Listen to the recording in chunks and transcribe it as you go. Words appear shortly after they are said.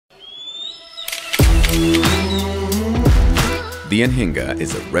The Anhinga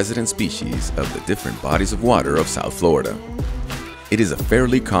is a resident species of the different bodies of water of South Florida. It is a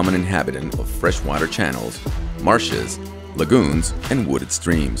fairly common inhabitant of freshwater channels, marshes, lagoons, and wooded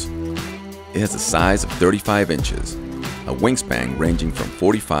streams. It has a size of 35 inches, a wingspan ranging from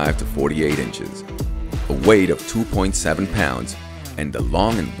 45 to 48 inches, a weight of 2.7 pounds, and a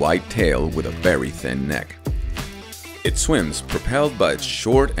long and wide tail with a very thin neck. It swims propelled by its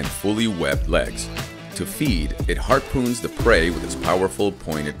short and fully webbed legs. To feed, it harpoons the prey with its powerful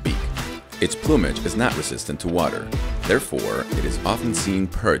pointed beak. Its plumage is not resistant to water. Therefore, it is often seen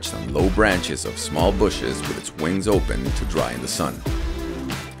perched on low branches of small bushes with its wings open to dry in the sun.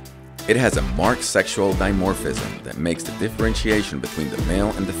 It has a marked sexual dimorphism that makes the differentiation between the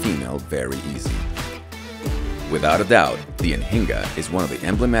male and the female very easy. Without a doubt, the Anhinga is one of the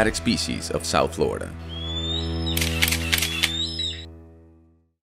emblematic species of South Florida.